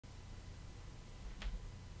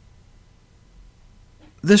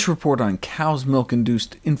This report on cow's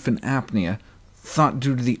milk-induced infant apnea, thought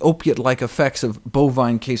due to the opiate-like effects of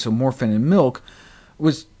bovine casomorphin in milk,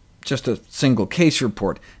 was just a single case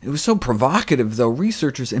report. It was so provocative, though,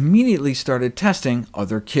 researchers immediately started testing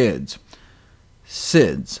other kids.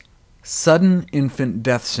 SIDS, sudden infant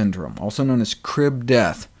death syndrome, also known as crib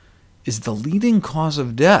death, is the leading cause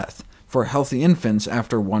of death for healthy infants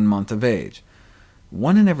after 1 month of age.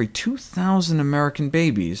 1 in every 2,000 American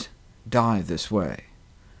babies die this way.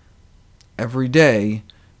 Every day,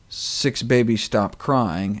 6 babies stop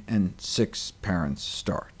crying, and 6 parents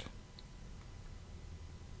start.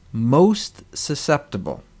 Most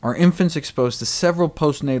susceptible are infants exposed to several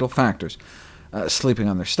postnatal factors, sleeping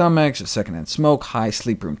on their stomachs, secondhand smoke, high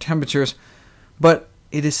sleep room temperatures, but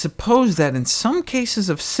it is supposed that in some cases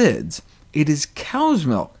of SIDS, it is cow's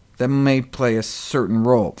milk that may play a certain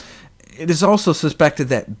role. It is also suspected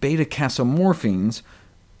that beta-casomorphins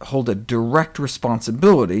hold a direct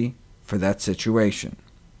responsibility for that situation.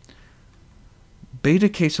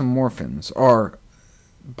 Beta-casomorphins are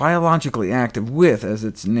biologically active with, as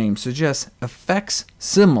its name suggests, effects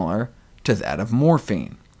similar to that of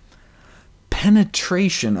morphine.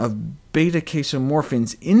 Penetration of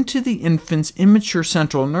beta-casomorphins into the infant's immature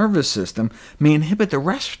central nervous system may inhibit the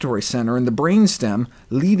respiratory center in the brainstem,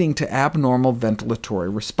 leading to abnormal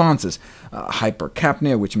ventilatory responses,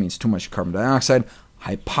 hypercapnia, which means too much carbon dioxide,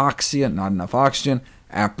 hypoxia, not enough oxygen,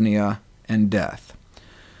 apnea, and death.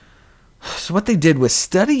 So what they did was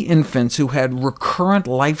study infants who had recurrent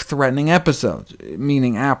life-threatening episodes,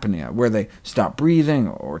 meaning apnea, where they stop breathing,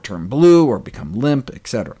 or turn blue, or become limp,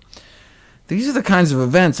 etc. These are the kinds of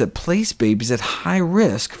events that place babies at high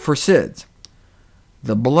risk for SIDS.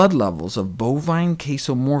 The blood levels of bovine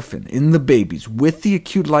casomorphin in the babies with the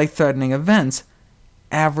acute life-threatening events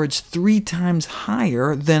average 3 times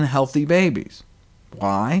higher than healthy babies.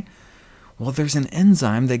 Why? Well, there's an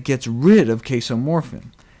enzyme that gets rid of casomorphin,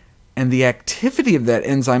 and the activity of that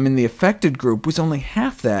enzyme in the affected group was only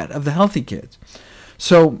half that of the healthy kids.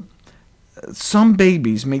 So some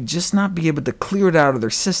babies may just not be able to clear it out of their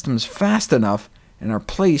systems fast enough and are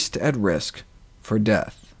placed at risk for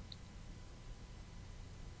death.